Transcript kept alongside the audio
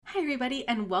everybody,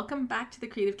 and welcome back to the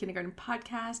Creative Kindergarten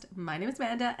Podcast. My name is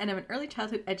Amanda, and I'm an early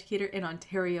childhood educator in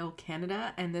Ontario,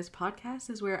 Canada, and this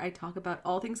podcast is where I talk about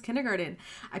all things kindergarten.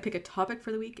 I pick a topic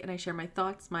for the week, and I share my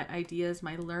thoughts, my ideas,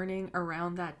 my learning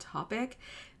around that topic.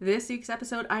 This week's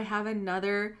episode, I have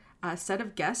another set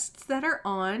of guests that are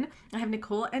on. I have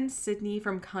Nicole and Sydney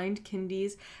from Kind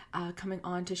Kindies coming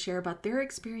on to share about their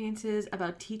experiences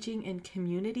about teaching in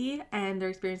community and their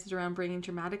experiences around bringing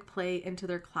dramatic play into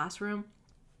their classroom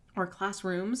or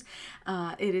classrooms.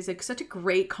 It is such a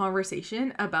great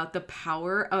conversation about the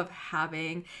power of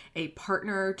having a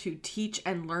partner to teach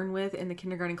and learn with in the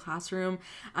kindergarten classroom.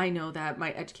 I know that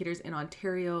my educators in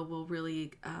Ontario will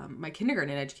really, my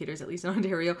kindergarten educators, at least in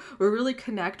Ontario, will really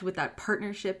connect with that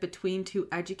partnership between two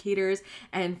educators.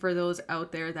 And for those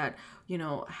out there that,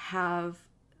 have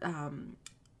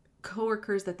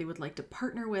coworkers that they would like to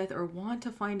partner with or want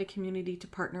to find a community to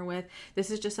partner with, this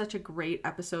is just such a great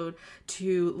episode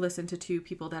to listen to two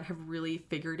people that have really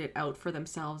figured it out for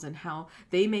themselves and how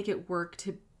they make it work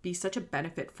to be such a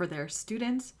benefit for their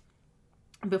students.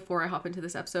 Before I hop into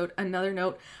this episode, another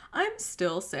note, I'm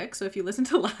still sick. So if you listened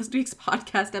to last week's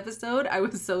podcast episode, I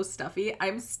was so stuffy.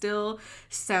 I'm still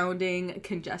sounding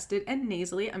congested and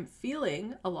nasally. I'm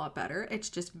feeling a lot better.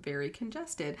 It's just very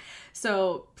congested.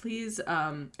 So please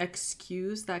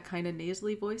excuse that kind of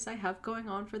nasally voice I have going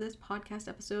on for this podcast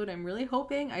episode. I'm really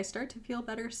hoping I start to feel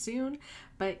better soon.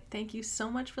 But thank you so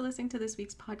much for listening to this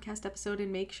week's podcast episode,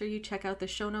 and make sure you check out the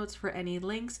show notes for any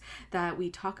links that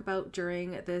we talk about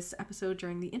during this episode,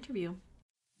 during the interview.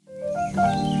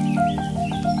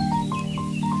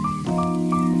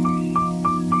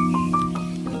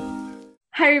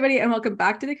 Hi, everybody, and welcome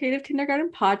back to the Creative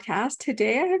Kindergarten Podcast.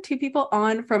 Today, I have two people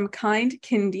on from Kind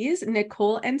Kindies.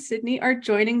 Nicole and Sydney are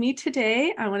joining me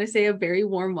today. I want to say a very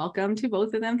warm welcome to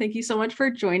both of them. Thank you so much for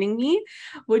joining me.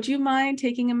 Would you mind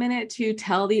taking a minute to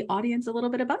tell the audience a little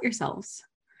bit about yourselves?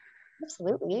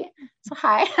 Absolutely. So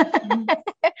hi.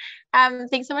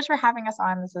 Thanks so much for having us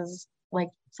on. This is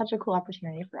such a cool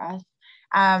opportunity for us.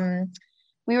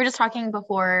 We were just talking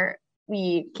before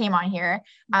we came on here,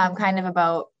 kind of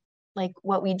about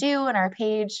what we do on our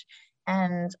page,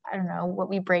 and I don't know what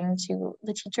we bring to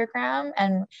the Teachergram,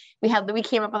 and we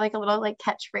came up with a little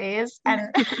catchphrase,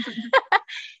 and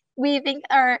we think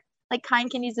our Kind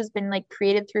Kindies has been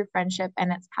created through friendship,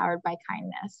 and it's powered by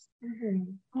kindness.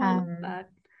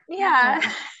 Yeah.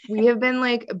 We have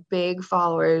been big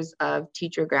followers of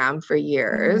Teachergram for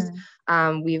years.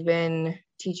 We've been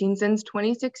teaching since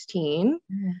 2016.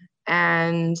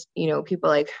 And, people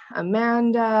like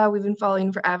Amanda, we've been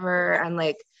following forever.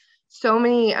 And so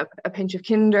many, a pinch of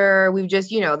kinder. We've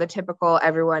just, the typical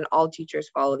everyone, all teachers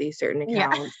follow these certain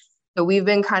accounts. Yeah. So we've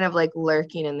been kind of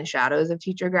lurking in the shadows of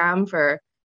Teachergram for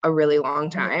a really long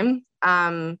time.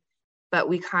 But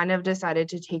we kind of decided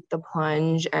to take the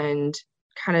plunge and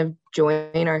kind of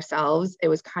join ourselves.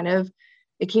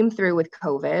 It came through with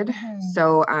COVID.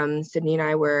 So Sydney and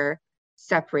I were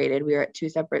separated. We were at two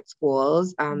separate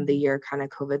schools the year kind of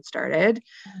COVID started,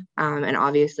 and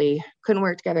obviously couldn't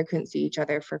work together, couldn't see each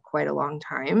other for quite a long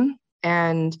time.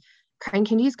 And Kind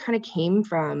Kindies kind of came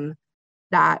from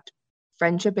that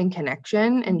friendship and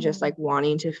connection, and just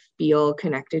wanting to feel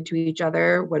connected to each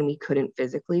other when we couldn't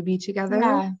physically be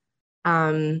together.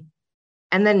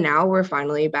 And then now we're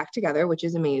finally back together, which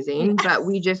is amazing. Yes. But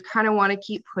we just kind of want to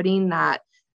keep putting that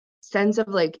sense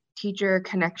of teacher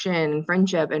connection,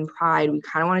 friendship, and pride. We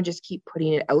kind of want to just keep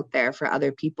putting it out there for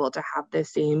other people to have the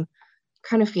same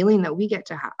kind of feeling that we get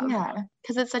to have. Yeah,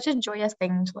 because it's such a joyous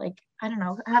thing to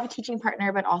have a teaching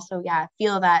partner, but also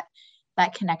feel that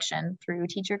connection through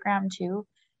Teachergram too.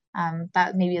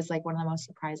 That maybe is one of the most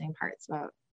surprising parts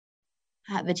about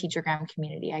the Teachergram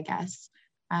community, I guess,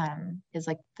 is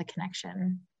the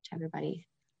connection to everybody.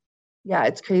 Yeah,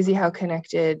 it's crazy how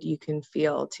connected you can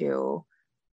feel to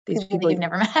these people you've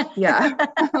never met. Yeah.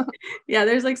 Yeah,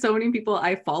 there's so many people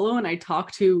I follow and I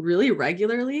talk to really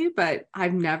regularly, but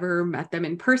I've never met them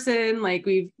in person.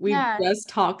 We've just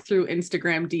talked through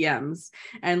Instagram DMs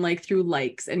and through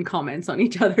likes and comments on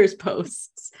each other's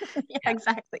posts. Yeah,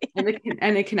 exactly.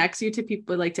 And it connects you to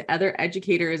people, to other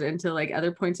educators and to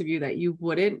other points of view that you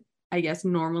wouldn't, I guess,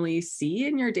 normally see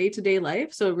in your day-to-day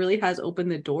life. So it really has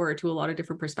opened the door to a lot of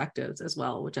different perspectives as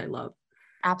well, which I love.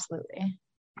 Absolutely.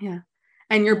 Yeah.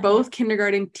 And you're both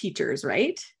kindergarten teachers,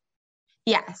 right?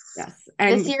 Yes. Yes.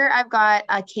 And this year I've got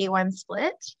a K1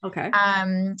 split. Okay.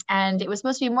 And it was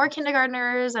supposed to be more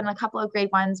kindergartners and a couple of grade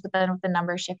ones, but then with the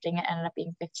number shifting, it ended up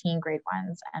being 15 grade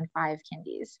ones and 5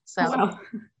 kindies. So wow.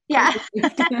 Yeah.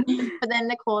 But then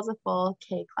Nicole's a full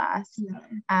K class.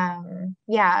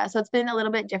 So it's been a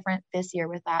little bit different this year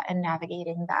with that and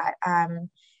navigating that.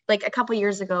 like a couple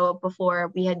years ago,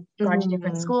 before we had gone to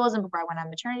different schools and before I went on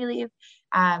maternity leave,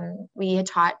 we had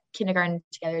taught kindergarten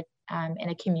together in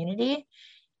a community,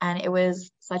 and it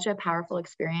was such a powerful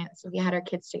experience. We had our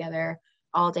kids together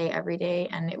all day, every day,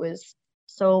 and it was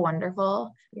so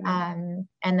wonderful. And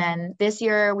then this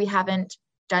year we haven't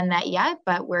done that yet,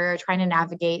 but we're trying to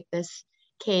navigate this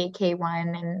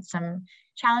K1 and some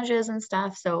challenges and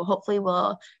stuff. So hopefully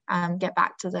we'll get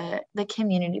back to the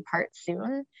community part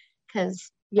soon,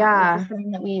 because it's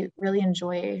something that we really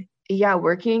enjoy. Yeah,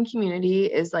 working in community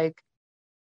is like,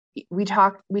 we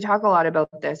talk a lot about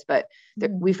this, but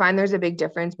we find there's a big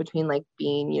difference between like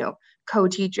being, you know,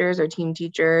 co-teachers or team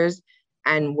teachers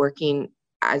and working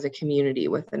as a community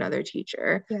with another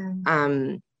teacher.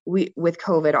 With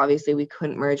COVID, obviously we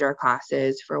couldn't merge our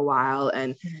classes for a while,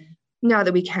 and now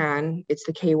that we can, it's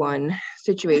the K1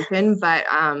 situation. But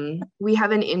we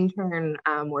have an intern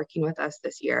working with us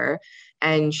this year,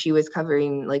 and she was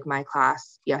covering like my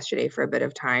class yesterday for a bit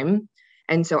of time.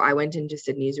 And so I went into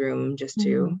Sydney's room just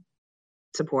to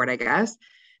support, I guess.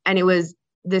 And it was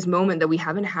this moment that we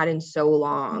haven't had in so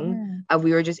long, of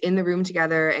we were just in the room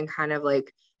together and kind of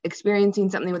like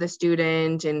experiencing something with a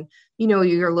student. And, you know,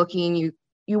 you're looking,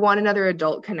 you want another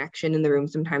adult connection in the room.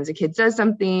 Sometimes a kid says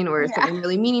something or something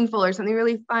really meaningful or something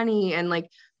really funny, and like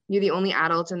you're the only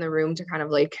adult in the room to kind of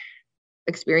like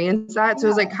experience that. So it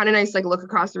was like kind of nice, like look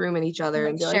across the room at each other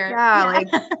and be like,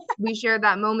 like we shared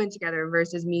that moment together,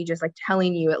 versus me just like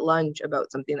telling you at lunch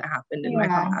about something that happened in my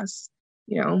class,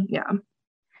 you know.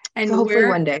 And so hopefully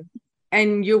one day.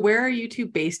 And where are you two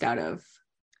based out of?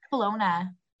 Kelowna.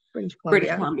 British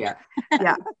Columbia.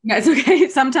 Yeah, it's okay.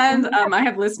 Sometimes I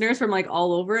have listeners from like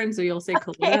all over, and so you'll say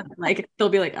Kelowna, like they'll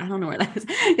be like, I don't know where that is.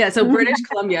 Yeah, so British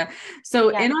Columbia. So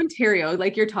in Ontario,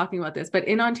 like you're talking about this, but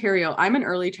in Ontario, I'm an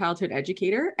early childhood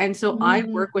educator, and so I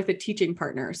work with a teaching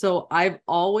partner. So I've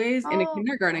always in a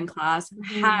kindergarten class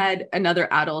had another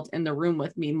adult in the room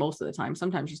with me most of the time.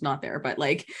 Sometimes she's not there, but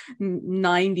like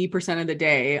 90% of the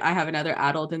day, I have another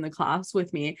adult in the class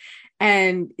with me.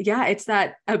 And yeah, it's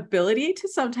that ability to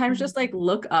sometimes just like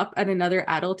look up at another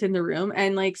adult in the room.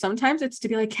 And like, sometimes it's to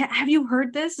be like, have you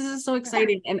heard this? This is so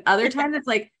exciting. And other times it's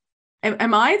like,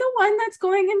 am I the one that's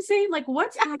going insane? Like,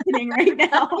 what's happening right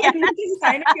now? And just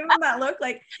kind of give them that look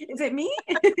like, is it me?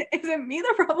 Is it me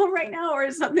the problem right now? Or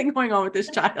is something going on with this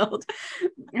child?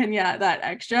 And yeah, that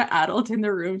extra adult in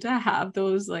the room to have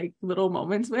those like little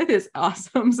moments with is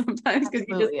awesome sometimes. Because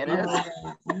you just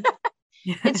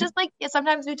it's just like,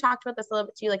 sometimes we talked about this a little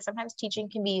bit too, like sometimes teaching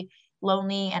can be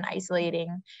lonely and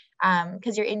isolating,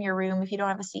 because you're in your room. If you don't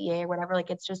have a CEA or whatever, like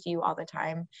it's just you all the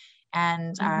time,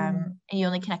 and you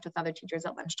only connect with other teachers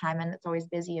at lunchtime, and it's always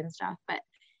busy and stuff, but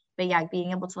yeah,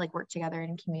 being able to like work together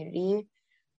in community,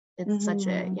 it's such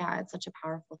a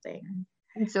powerful thing.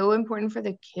 It's so important for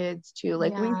the kids too.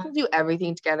 Like we can do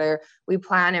everything together, we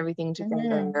plan everything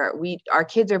together. Our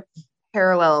kids are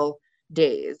parallel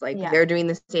days, like they're doing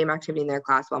the same activity in their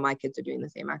class while my kids are doing the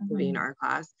same activity in our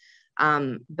class,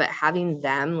 but having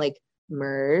them like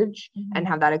merge and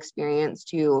have that experience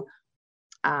to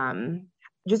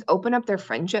just open up their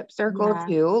friendship circle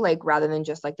too, like rather than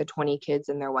just like the 20 kids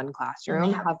in their one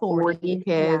classroom, have 40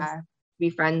 kids to be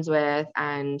friends with.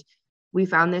 And we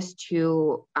found this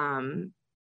too,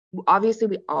 obviously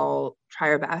we all try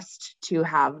our best to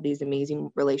have these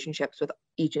amazing relationships with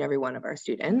each and every one of our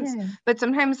students, but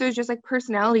sometimes there's just like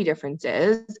personality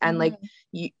differences, and like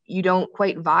you don't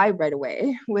quite vibe right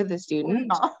away with a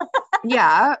student.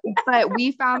 But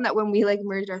we found that when we like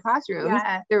merged our classrooms,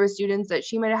 there were students that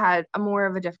she might have had a more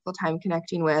of a difficult time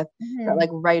connecting with, that like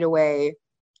right away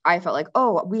I felt like,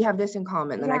 oh, we have this in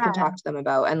common that I can talk to them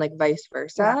about, and like vice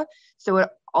versa. So it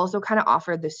also kind of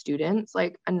offered the students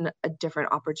like a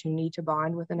different opportunity to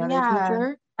bond with another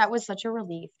teacher. That was such a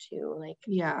relief too. Like,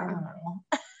 I don't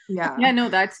know.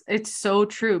 No, it's so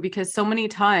true, because so many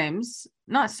times,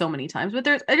 not so many times, but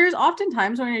there's often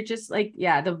times when you're just like,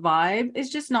 the vibe is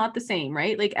just not the same,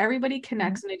 right? Like everybody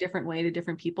connects in a different way to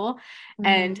different people,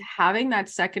 and having that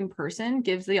second person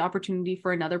gives the opportunity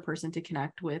for another person to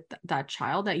connect with that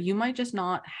child that you might just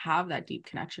not have that deep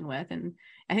connection with. And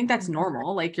I think that's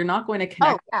normal. Like you're not going to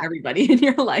connect with everybody in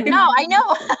your life. No, I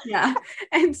know.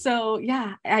 And so,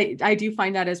 I do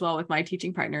find that as well with my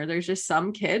teaching partner. There's just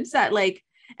some kids that like,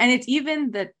 and it's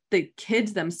even that the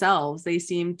kids themselves, they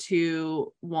seem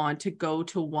to want to go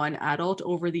to one adult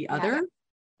over the other.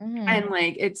 And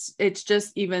like, it's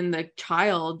just even the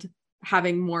child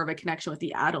having more of a connection with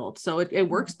the adult. So it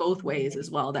works both ways as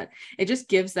well, that it just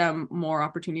gives them more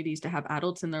opportunities to have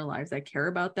adults in their lives that care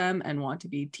about them and want to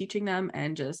be teaching them.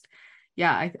 And just,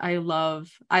 I love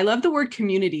the word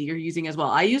community you're using as well.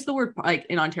 I use the word, like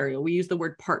in Ontario, we use the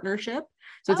word partnership.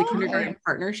 So it's a Oh, kindergarten okay.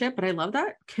 partnership, but I love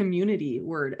that community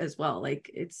word as well.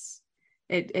 Like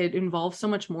it involves so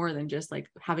much more than just like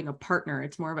having a partner.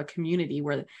 It's more of a community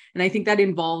and I think that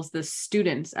involves the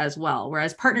students as well.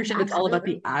 Whereas partnership, it's all about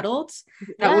the Absolutely. adults.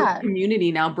 That Yeah. word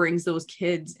community now brings those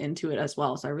kids into it as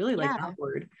well. So I really like that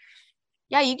word.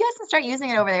 Yeah, you guys can start using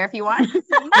it over there if you want.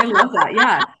 I love that.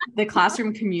 Yeah. The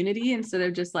classroom community instead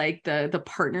of just like the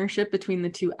partnership between the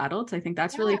two adults. I think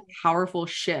that's really a powerful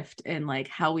shift in like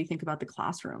how we think about the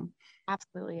classroom.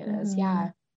 Absolutely it is.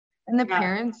 Yeah. And the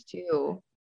parents too.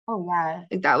 Oh yeah.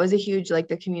 Like that was a huge, like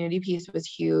the community piece was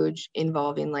huge,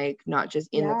 involving like not just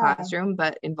in the classroom,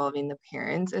 but involving the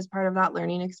parents as part of that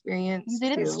learning experience. We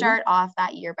didn't start off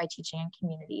that year by teaching in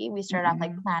community. We started off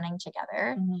like planning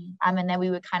together. And then we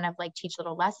would kind of like teach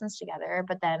little lessons together.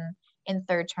 But then in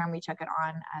third term, we took it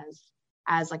on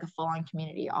as like a full-on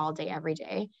community all day, every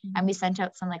day. And we sent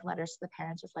out some like letters to the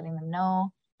parents, just letting them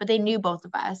know. But they knew both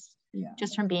of us.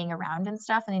 Just from being around and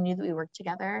stuff, and they knew that we worked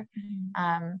together.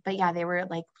 But yeah, they were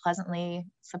like pleasantly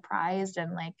surprised,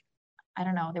 and like I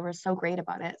don't know, they were so great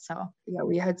about it. So yeah,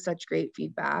 we had such great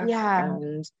feedback.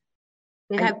 And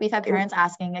we've had parents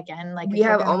asking again, like we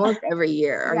have almost every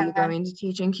year, are you going to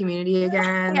teach in community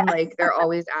again? Like they're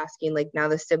always asking, like now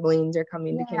the siblings are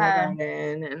coming to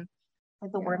kindergarten, and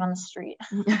like the word on the street.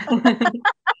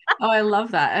 Oh, I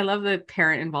love that. I love the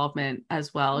parent involvement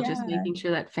as well. Just making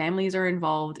sure that families are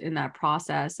involved in that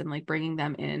process and like bringing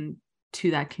them in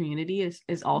to that community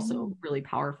is also really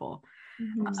powerful.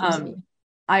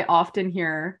 I often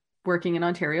hear working in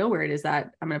Ontario where it is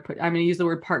that I'm going to use the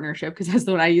word partnership because that's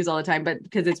the one I use all the time, but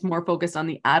because it's more focused on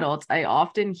the adults, I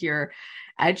often hear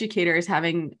educators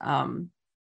having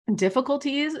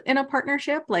difficulties in a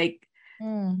partnership, like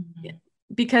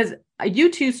because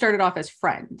you two started off as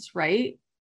friends, right?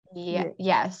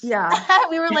 Yes.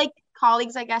 We were like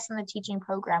colleagues, I guess, in the teaching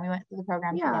program. We went through the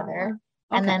program together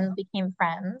and then became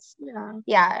friends.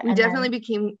 We definitely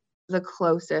became the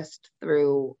closest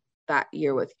through that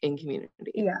year in community.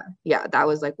 That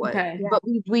was like what but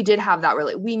we did have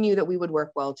that we knew that we would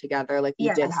work well together. Like we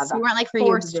did have that. We weren't like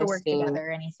forced to work together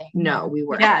or anything. No, we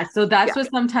weren't. So that's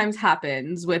what sometimes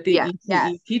happens with the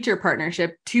ECE teacher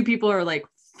partnership. Two people are like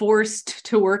forced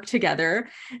to work together,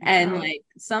 and like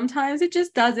sometimes it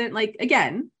just doesn't, like,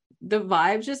 again, the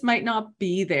vibes just might not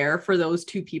be there for those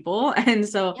two people. And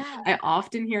so I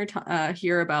often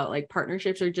hear about like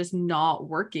partnerships are just not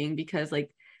working because like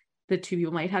the two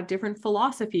people might have different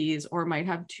philosophies or might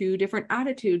have two different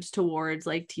attitudes towards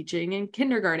like teaching in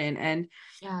kindergarten, and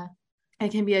it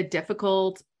can be a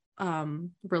difficult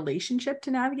relationship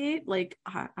to navigate. Like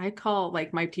I call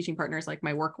like my teaching partners like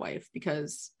my work wife,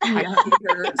 because I see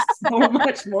her so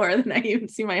much more than I even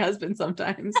see my husband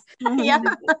sometimes.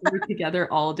 We're together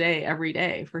all day, every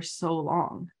day for so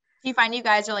long. Do you find you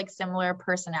guys are like similar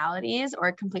personalities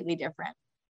or completely different?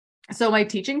 So my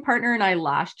teaching partner and I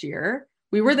last year,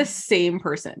 we were the same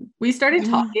person. We started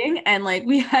talking and like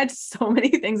we had so many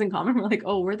things in common. We're like,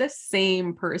 oh, we're the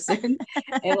same person,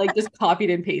 and like just copied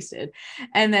and pasted.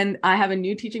 And then I have a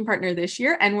new teaching partner this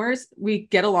year, and we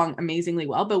get along amazingly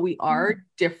well, but we are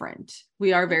different.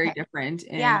 We are very different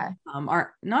in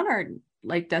not our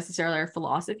like necessarily our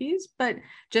philosophies, but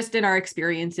just in our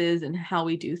experiences and how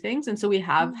we do things. And so we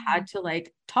have had to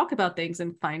like talk about things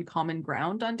and find common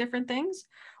ground on different things,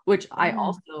 which I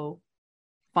also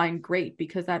find great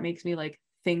because that makes me like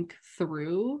think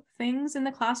through things in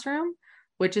the classroom,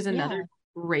 which is another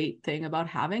great thing about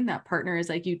having that partner, is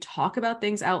like you talk about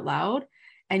things out loud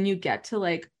and you get to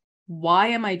like, why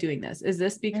am I doing this? Is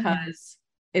this because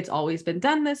it's always been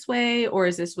done this way, or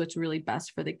is this what's really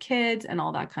best for the kids, and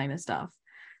all that kind of stuff.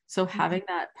 So having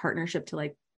that partnership to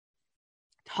like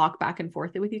talk back and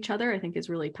forth with each other, I think is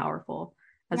really powerful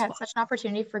as well. It's such an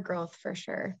opportunity for growth for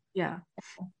sure.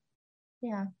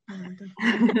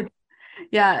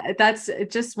 That's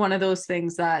just one of those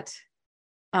things that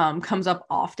comes up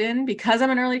often because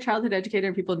I'm an early childhood educator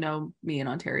and people know me in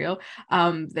Ontario.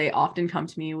 They often come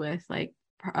to me with like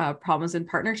problems in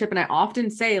partnership, and I often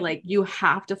say like you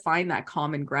have to find that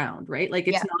common ground, right? Like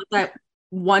it's not that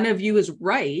one of you is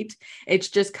right, it's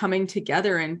just coming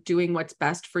together and doing what's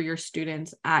best for your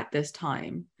students at this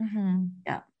time.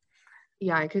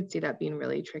 Yeah, I could see that being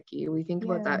really tricky. We think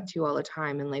about that too all the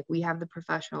time. And like we have the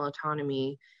professional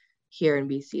autonomy here in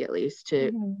BC, at least,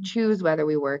 to choose whether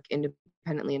we work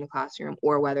independently in a classroom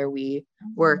or whether we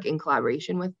work in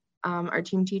collaboration with our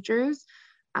team teachers.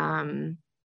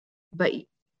 But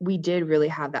we did really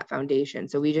have that foundation.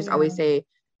 So we just always say,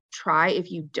 try if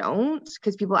you don't,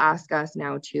 because people ask us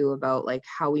now too about like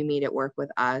how we made it work with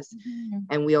us.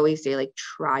 And we always say like,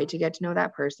 try to get to know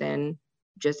that person.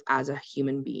 just as a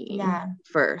human being as a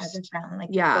first. friend, like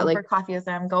Yeah, go like for coffee with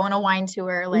them, go on a wine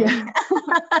tour, like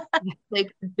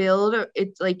like build.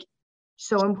 It's like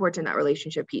so important, that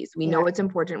relationship piece. We know it's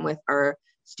important with our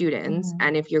students,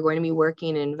 and if you're going to be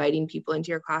working and inviting people into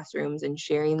your classrooms and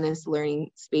sharing this learning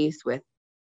space with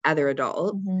other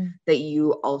adults, that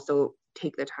you also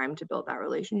take the time to build that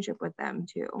relationship with them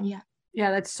too.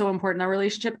 Yeah, that's so important. That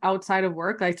relationship outside of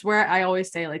work. Like, it's where I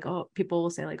always say, like, oh, people will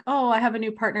say, like, oh, I have a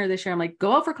new partner this year. I'm like,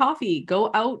 go out for coffee,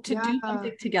 go out to do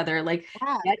something together. Like,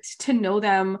 get to know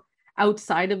them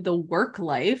outside of the work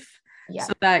life,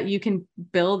 so that you can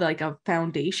build like a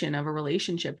foundation of a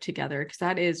relationship together. Because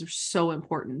that is so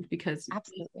important, because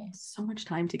absolutely so much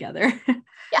time together.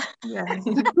 Yeah.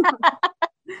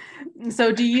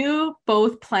 So do you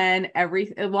both plan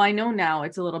everything? Well, I know now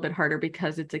it's a little bit harder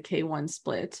because it's a K1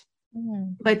 split.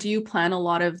 But do you plan a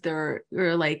lot of or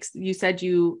like you said,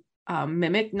 you not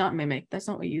mimic, that's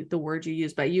not what the word you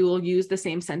use, but you will use the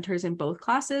same centers in both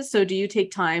classes. So do you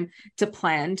take time to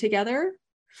plan together?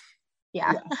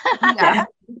 Yeah.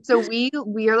 So we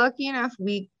are lucky enough,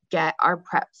 we get our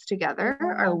preps together,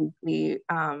 our weekly,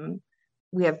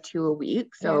 we have 2 a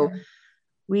week. So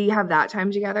we have that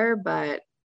time together, but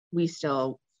we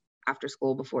still, after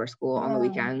school, before school, on the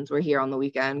weekends, we're here on the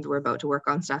weekends, we're about to work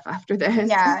on stuff after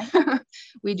this.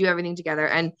 We do everything together,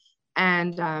 and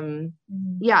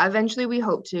eventually we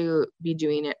hope to be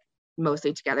doing it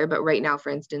mostly together. But right now, for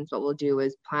instance, what we'll do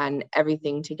is plan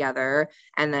everything together,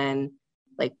 and then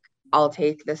like I'll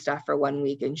take the stuff for 1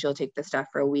 week and she'll take the stuff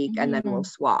for a week, and then we'll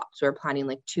swap. So we're planning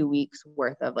like 2 weeks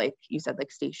worth of, like you said,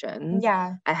 like stations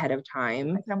ahead of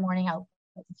time, like the morning out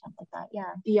and stuff like that.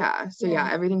 So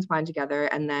everything's planned together.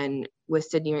 And then with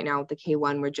Sydney right now with the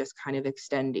K1, we're just kind of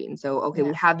extending. So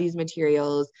we have these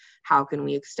materials, how can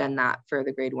we extend that for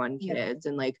the grade 1 kids?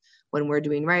 And like when we're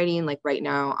doing writing, like right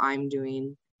now I'm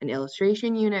doing an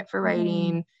illustration unit for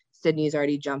writing. Sydney's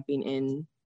already jumping in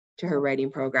to her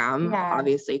writing program,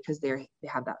 obviously, because they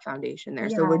have that foundation there.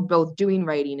 So we're both doing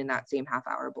writing in that same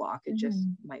half-hour block. It just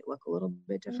might look a little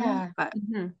bit different, but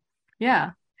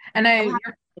and I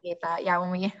navigate that when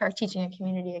we are teaching a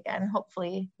community again,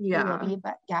 hopefully it will be,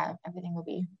 but everything will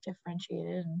be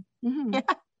differentiated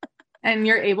and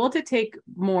you're able to take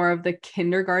more of the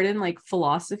kindergarten like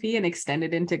philosophy and extend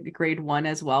it into grade 1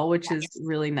 as well, which is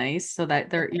really nice, so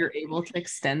that you're able to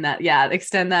extend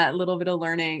that little bit of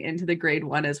learning into the grade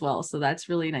 1 as well. So that's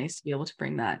really nice to be able to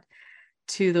bring that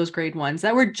to those grade 1s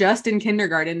that were just in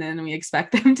kindergarten, and we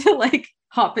expect them to like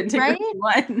hop into grade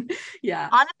 1.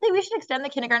 Honestly, we should extend the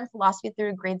kindergarten philosophy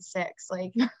through grade 6.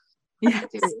 Like,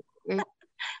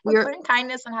 we're putting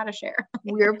kindness on how to share.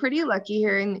 We're pretty lucky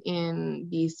here in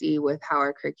BC with how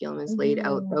our curriculum is laid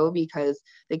out, though, because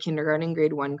the kindergarten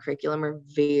grade 1 curriculum are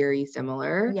very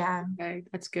similar. Okay,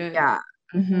 that's good.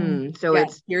 So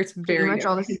it's very much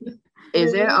all this.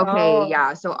 Is it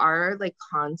okay? So our like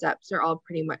concepts are all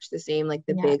pretty much the same, like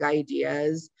the big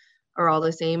ideas are all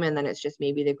the same, and then it's just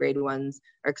maybe the grade 1s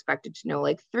are expected to know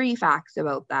like 3 facts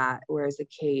about that, whereas the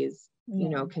Ks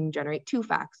can generate 2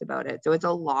 facts about it. So it's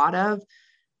a lot of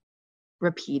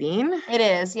repeating. It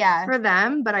is, for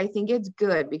them, but I think it's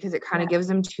good because it kind of gives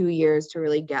them 2 years to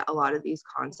really get a lot of these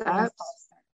concepts.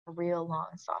 A real long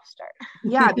soft start.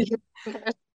 Because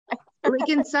like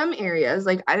in some areas,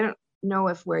 like I don't know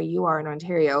if where you are in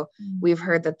Ontario, we've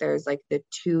heard that there's like the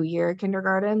 2-year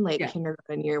kindergarten, like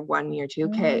kindergarten year 1, year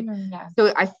 2.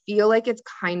 So I feel like it's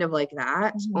kind of like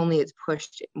that, only it's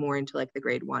pushed more into like the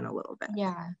grade 1 a little bit.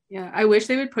 I wish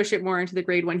they would push it more into the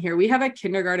grade 1 here. We have a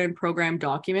kindergarten program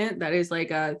document that is like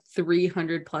a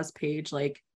 300+ page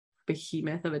like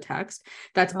behemoth of a text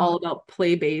that's all about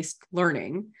play-based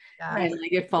learning, and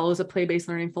like it follows a play-based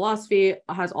learning philosophy,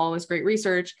 has all this great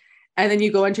research. And then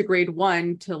you go into grade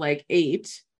 1 to like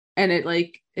 8, and it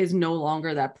like is no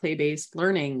longer that play-based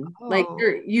learning. Like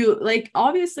you like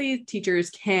obviously teachers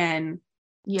can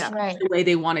the way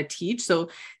they want to teach, so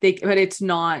but it's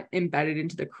not embedded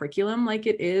into the curriculum like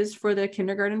it is for the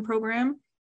kindergarten program.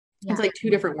 It's like 2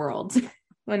 different worlds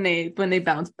when they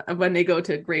go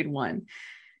to grade 1.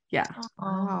 It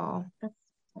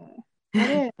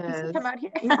is. Come out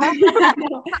here.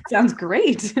 Sounds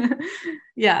great.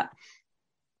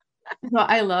 So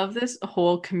I love this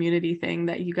whole community thing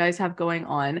that you guys have going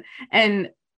on. And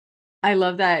I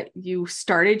love that you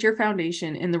started your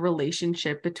foundation in the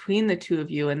relationship between the 2 of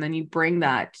you. And then you bring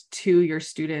that to your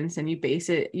students and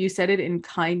you said it in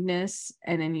kindness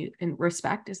and in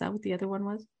respect. Is that what the other one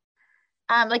was?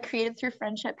 Like created through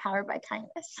friendship, powered by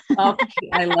kindness. Oh,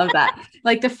 I love that.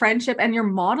 Like the friendship, and you're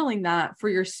modeling that for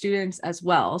your students as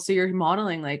well. So you're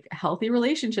modeling like healthy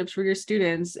relationships for your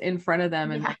students in front of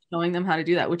them and like showing them how to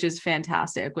do that, which is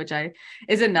fantastic, which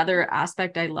is another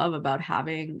aspect I love about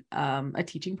having a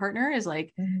teaching partner is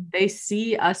like they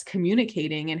see us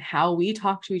communicating and how we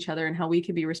talk to each other and how we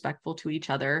can be respectful to each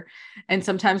other. And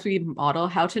sometimes we model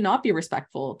how to not be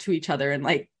respectful to each other, and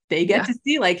like they get to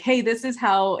see like, hey, this is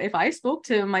how, if I spoke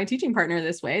to my teaching partner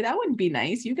this way, that wouldn't be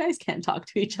nice. You guys can't talk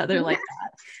to each other like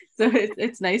that. So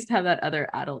it's nice to have that other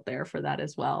adult there for that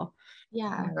as well.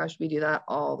 Yeah. Oh my gosh, we do that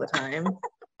all the time.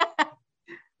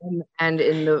 And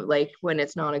in the, like, when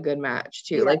it's not a good match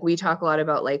too. Like we talk a lot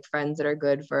about like friends that are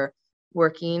good for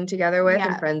working together with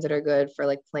and friends that are good for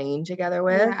like playing together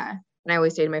with. And I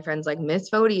always say to my friends, like, Miss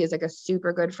Fody is like a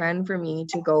super good friend for me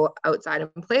to go outside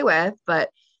and play with, but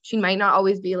she might not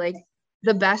always be like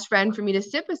the best friend for me to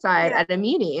sit beside at a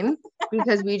meeting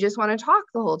because we just want to talk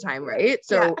the whole time, right?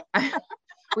 So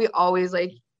we always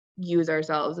like use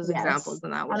ourselves as examples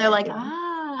in that way. And they're like, yeah,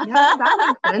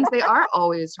 that makes sense. They are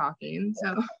always talking.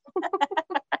 So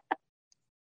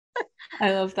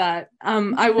I love that.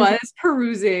 I was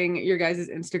perusing your guys'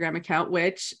 Instagram account,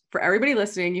 which for everybody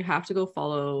listening, you have to go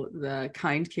follow the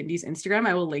Kind Kindies Instagram.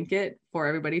 I will link it for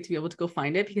everybody to be able to go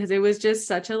find it because it was just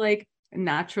such a like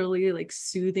naturally like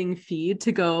soothing feed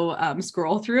to go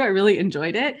scroll through. I really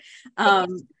enjoyed it.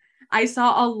 I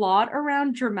saw a lot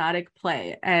around dramatic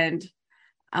play, and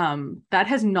that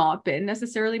has not been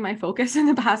necessarily my focus in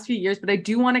the past few years, but I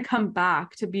do want to come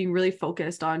back to being really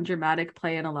focused on dramatic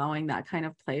play and allowing that kind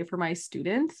of play for my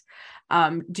students.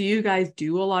 Do you guys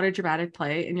do a lot of dramatic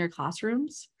play in your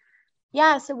classrooms?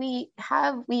 Yeah, so we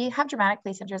have dramatic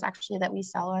play centers actually that we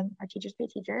sell on our Teachers Pay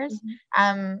Teachers.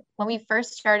 When we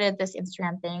first started this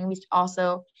Instagram thing, we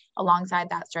also alongside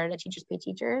that started a Teachers Pay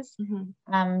Teachers,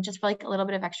 just for like a little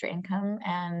bit of extra income.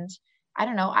 And I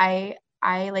don't know, I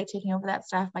like taking over that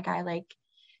stuff. Like I like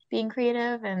being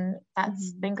creative, and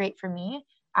that's been great for me.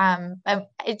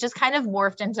 It just kind of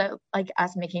morphed into like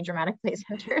us making dramatic play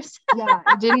centers.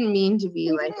 it didn't mean to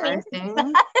be like our thing,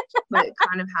 but it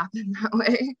kind of happened that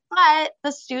way. But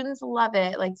the students love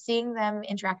it, like seeing them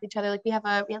interact with each other. Like we have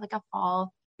like a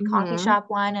fall coffee shop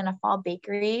one and a fall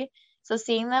bakery. So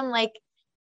seeing them like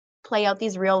play out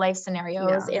these real life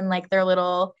scenarios in like their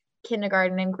little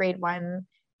kindergarten and grade one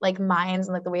like minds,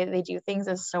 and like the way that they do things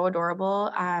is so adorable.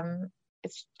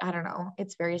 It's, I don't know,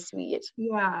 it's very sweet.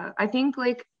 Yeah, I think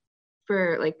like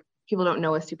for like people don't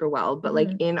know us super well, but like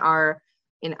in our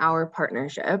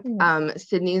partnership,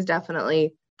 Sydney is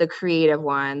definitely the creative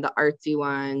one, the artsy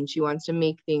one. She wants to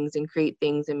make things and create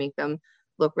things and make them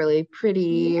look really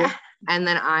pretty. And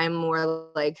then I'm more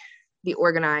like the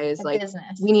organized, like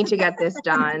business. We need to get this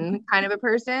done kind of a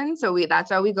person. So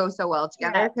that's why we go so well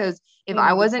together, because if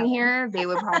I wasn't here, they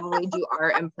would probably do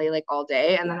art and play like all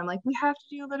day. And then I'm like, we have to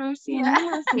do literacy and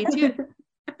numeracy too.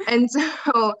 And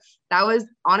so that was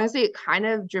honestly kind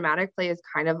of, dramatic play is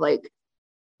kind of like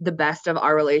the best of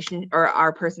our relation, or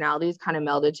our personalities kind of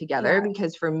melded together.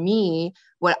 Because for me,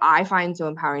 what I find so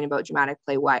empowering about dramatic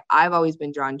play, why I've always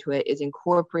been drawn to it, is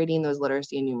incorporating those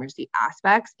literacy and numeracy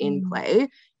aspects in play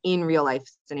in real life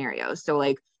scenarios. So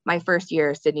like my first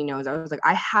year, Sydney knows, I was like,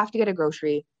 I have to get a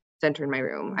grocery center in my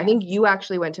room. I think you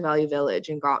actually went to Value Village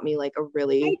and got me like a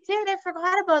really, I did, I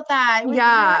forgot about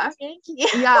that. Thank you.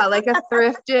 Like a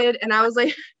thrifted, and I was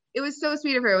like, it was so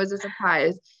sweet of her. It was a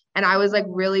surprise. And I was like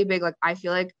really big, like I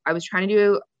feel like I was trying to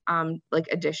do like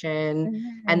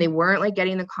addition, and they weren't like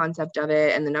getting the concept of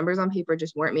it, and the numbers on paper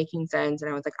just weren't making sense.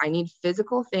 And I was like, I need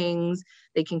physical things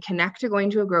they can connect to going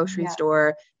to a grocery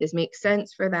store. This makes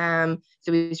sense for them.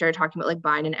 So we started talking about like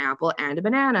buying an apple and a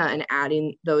banana and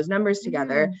adding those numbers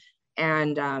together.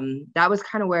 And that was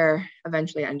kind of where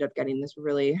eventually I ended up getting this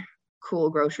really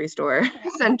cool grocery store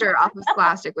center off of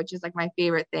Scholastic, which is like my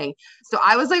favorite thing. So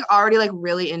I was like already like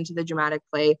really into the dramatic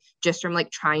play just from like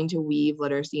trying to weave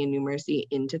literacy and numeracy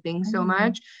into things so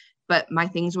much, but my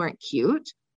things weren't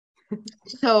cute.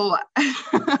 So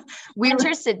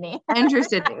enter Sydney.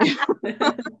 She's like,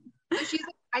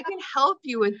 I can help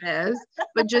you with this,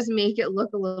 but just make it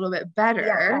look a little bit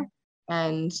better.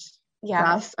 And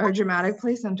that's our dramatic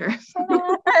play center.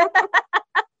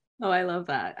 Oh, I love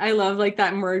that. I love like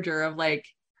that merger of like,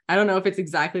 I don't know if it's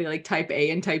exactly like type A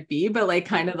and type B, but like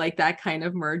kind of like that kind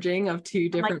of merging of two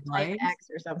different like lines. X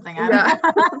or something. I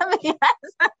don't know.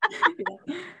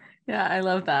 Yeah, I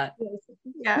love that.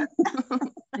 Yeah.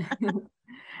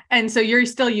 And so you're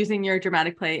still using your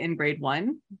dramatic play in grade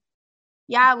one?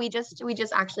 Yeah, we just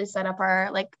actually set up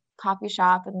our like coffee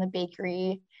shop and the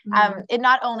bakery It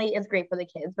not only is great for the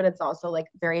kids, but it's also like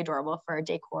very adorable for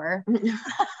decor.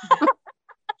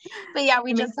 But yeah,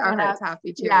 we just our hearts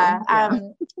happy too.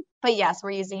 But yes, we're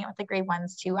using it with the grade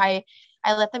ones too. I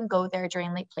let them go there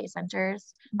during like play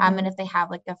centers. And if they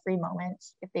have like a free moment,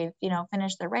 if they've,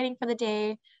 finished their writing for the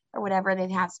day or whatever, they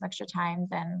have some extra time,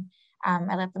 then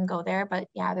I let them go there. But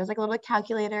yeah, there's like a little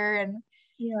calculator, and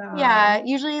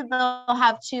usually they'll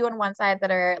have two on one side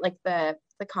that are like the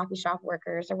coffee shop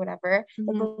workers or whatever,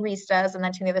 the baristas, and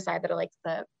then two on the other side that are like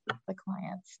the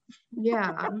clients.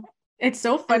 Yeah. It's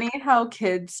so funny how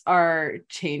kids are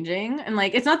changing, and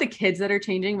like it's not the kids that are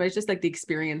changing, but it's just like the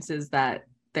experiences that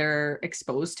they're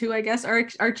exposed to, I guess,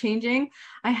 are changing.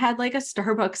 I had like a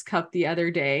Starbucks cup the other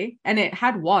day, and it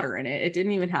had water in it. It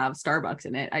didn't even have Starbucks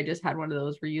in it. I just had one of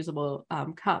those reusable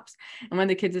cups. And one of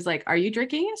the kids is like, "Are you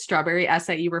drinking a strawberry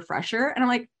acai refresher?" And I'm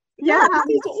like, "Yeah,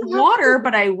 it's water,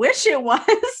 but I wish it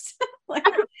was." Like,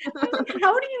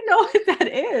 how do you know what that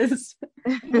is?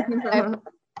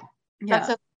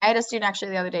 Yeah. I had a student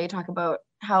actually the other day talk about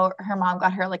how her mom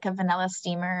got her like a vanilla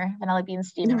bean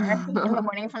steamer in the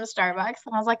morning from Starbucks.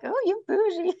 And I was like, oh, you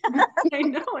bougie. I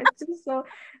know. It's just so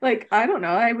like, I don't know.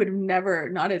 I would have never,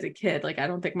 not as a kid, like, I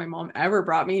don't think my mom ever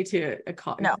brought me to a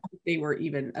coffee. No. They were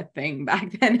even a thing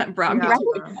back then that brought me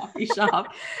to a coffee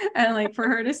shop. And like for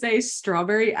her to say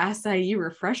strawberry acai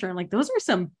refresher, I'm like, those are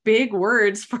some big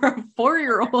words for a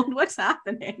 4-year-old. What's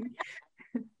happening?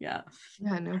 Yeah,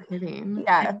 no kidding.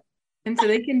 Yeah. And so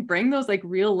they can bring those like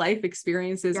real life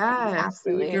experiences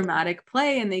through dramatic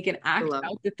play, and they can act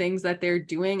out the things that they're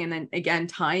doing. And then again,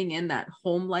 tying in that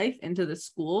home life into the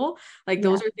school, like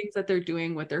those are things that they're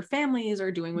doing with their families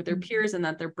or doing with their peers, and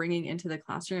that they're bringing into the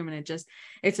classroom. And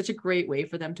it's such a great way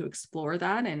for them to explore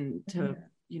that and to,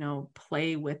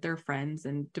 play with their friends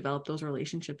and develop those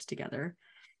relationships together.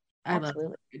 I love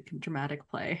dramatic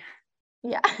play.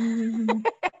 Yeah.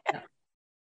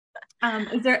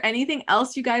 Is there anything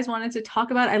else you guys wanted to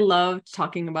talk about? I loved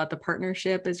talking about the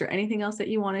partnership. Is there anything else that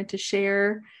you wanted to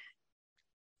share?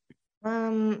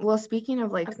 Well, speaking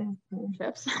of like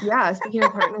partnerships. Yeah, speaking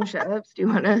of partnerships, do you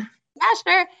want to? Yeah,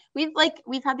 sure.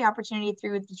 We've had the opportunity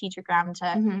through the Teachergram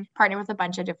to partner with a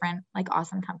bunch of different like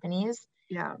awesome companies.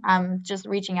 Yeah. Just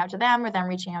reaching out to them or them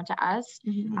reaching out to us.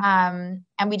 And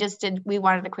we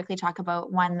wanted to quickly talk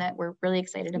about one that we're really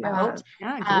excited about.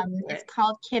 It's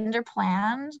called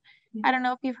Kinderplanned. I don't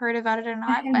know if you've heard about it or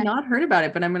not. I have not heard about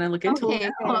it, but I'm going to look into it.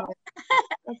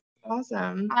 That's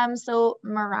awesome. So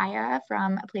Mariah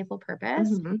from A Playful Purpose,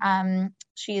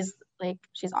 she's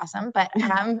awesome, but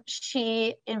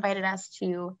she invited us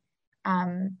to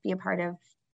be a part of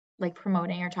like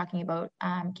promoting or talking about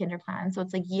Kinderplan. So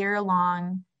it's like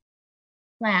year-long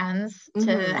plans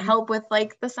to help with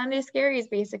like the Sunday Scaries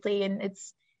basically, and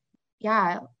it's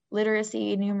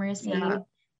literacy, numeracy,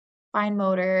 fine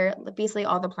motor, basically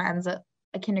all the plans that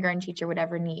a kindergarten teacher would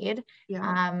ever need.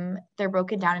 They're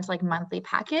broken down into like monthly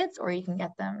packets, or you can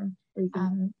get them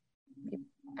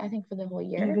I think for the whole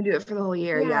year. You can do it for the whole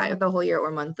year, the whole year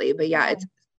or monthly. But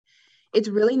it's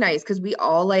really nice because we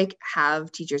all like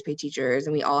have Teachers Pay Teachers,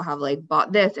 and we all have like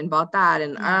bought this and bought that,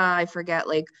 and I forget,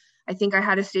 like I think I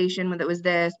had a station when it was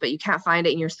this, but you can't find it,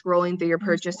 and you're scrolling through your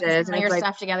purchases and your it's like,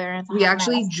 stuff together. And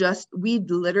we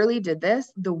literally did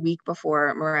this the week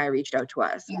before Mariah reached out to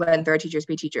us when through our Teachers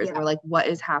Pay Teachers, and we're like, what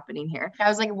is happening here? I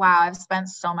was like, wow, I've spent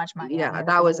so much money. Yeah,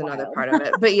 that was another part of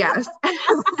it, but yes.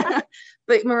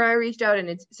 But Mariah reached out, and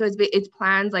it's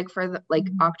plans like for the, like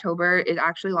October. It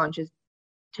actually launches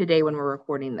today when we're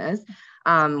recording this,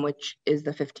 which is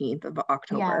the 15th of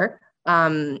October.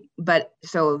 But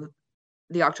so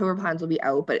the October plans will be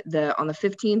out, but on the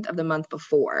 15th of the month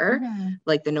before,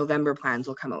 like the November plans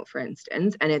will come out, for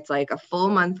instance, and it's like a full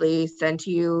monthly sent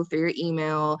to you through your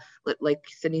email, like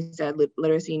Sydney said,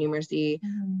 literacy, numeracy,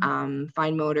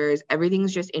 fine motors,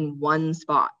 everything's just in one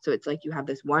spot. So it's like you have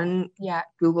this one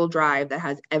Google Drive that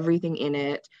has everything in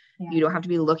it. You don't have to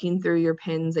be looking through your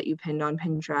pins that you pinned on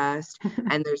Pinterest,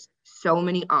 and there's so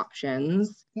many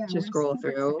options to scroll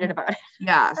through. About it.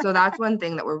 Yeah, so that's one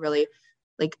thing that we're really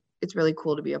like, it's really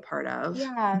cool to be a part of.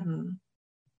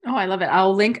 Oh, I love it.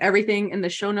 I'll link everything in the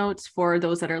show notes for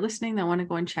those that are listening that want to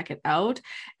go and check it out.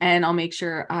 And I'll make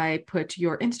sure I put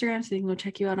your Instagram so they can go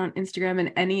check you out on Instagram,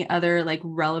 and any other like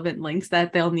relevant links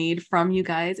that they'll need from you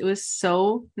guys. It was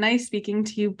so nice speaking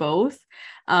to you both.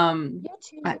 You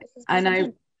too.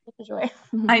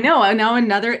 I know. And now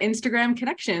another Instagram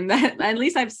connection that at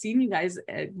least I've seen you guys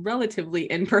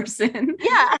relatively in person.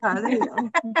 Yeah. There you go.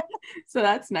 So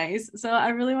that's nice. So I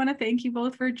really want to thank you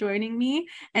both for joining me.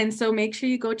 And so make sure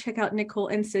you go check out Nicole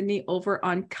and Sydney over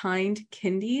on Kind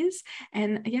Kindies.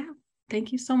 And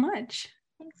thank you so much.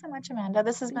 Thanks. so much, Amanda.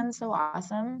 This has been so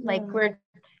awesome. Like, we're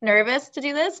nervous to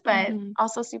do this, but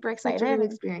also super excited. Such a good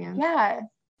experience. Yeah.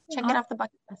 Check it off the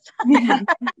bucket list. Yeah.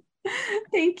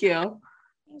 Thank you.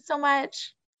 Thanks so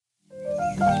much.